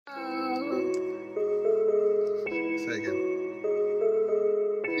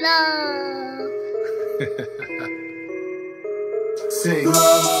Love. Sing.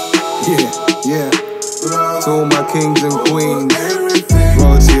 Yeah. To all my kings and queens,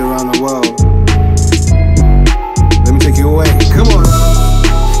 royalty around the world. Let me take you away. Come on.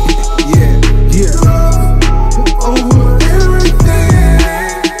 Yeah. Over everything.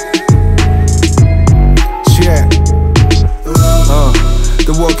 Yeah.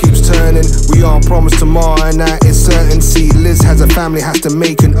 The world keeps turning, we aren't promised tomorrow, and that is certain. See, Liz has a family, has to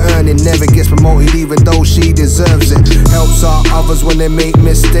make an earning. Never gets promoted even though she deserves it. Helps out others when they make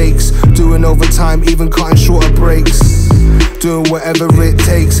mistakes, doing overtime, even cutting shorter breaks, doing whatever it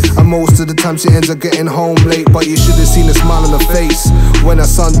takes. And most of the time she ends up getting home late, but you should have seen the smile on her face when her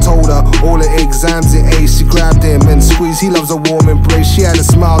son told her all the exams it aced. She grabbed him and squeezed, he loves a warm embrace. She had a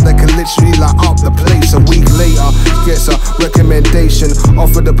smile that can literally light up the place. A week later, gets a recommendation,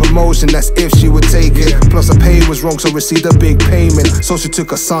 offered a promotion, that's if she would take it. Plus her pay was wrong, so received a big payment. So she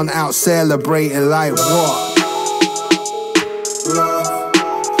took her son out celebrating like what? Love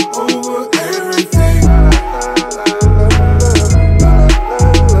over everything.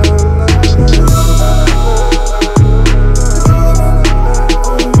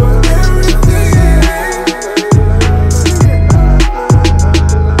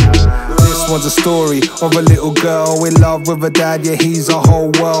 Was a story of a little girl in love with her dad, yeah, he's a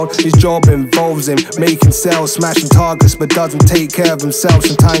whole world. His job involves him making sales, smashing targets, but doesn't take care of himself.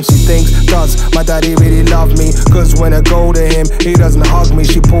 Sometimes she thinks, does my daddy really love me? Cause when I go to him, he doesn't hug me.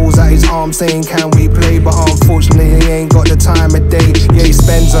 She pulls out his arm saying, can we play? But unfortunately he ain't got the time of day. Yeah, he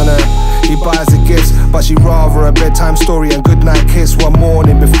spends on her, he buys her gifts, but she'd rather a bedtime story and goodnight kiss. One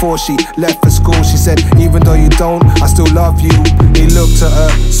morning before she left for school, she said, even though you don't, I still love you. He looked at her,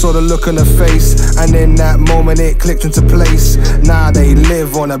 saw the look on her face, and in that moment it clicked into place. Now they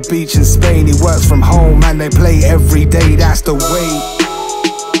live on a beach in Spain. He works from home and they play every day, that's the way.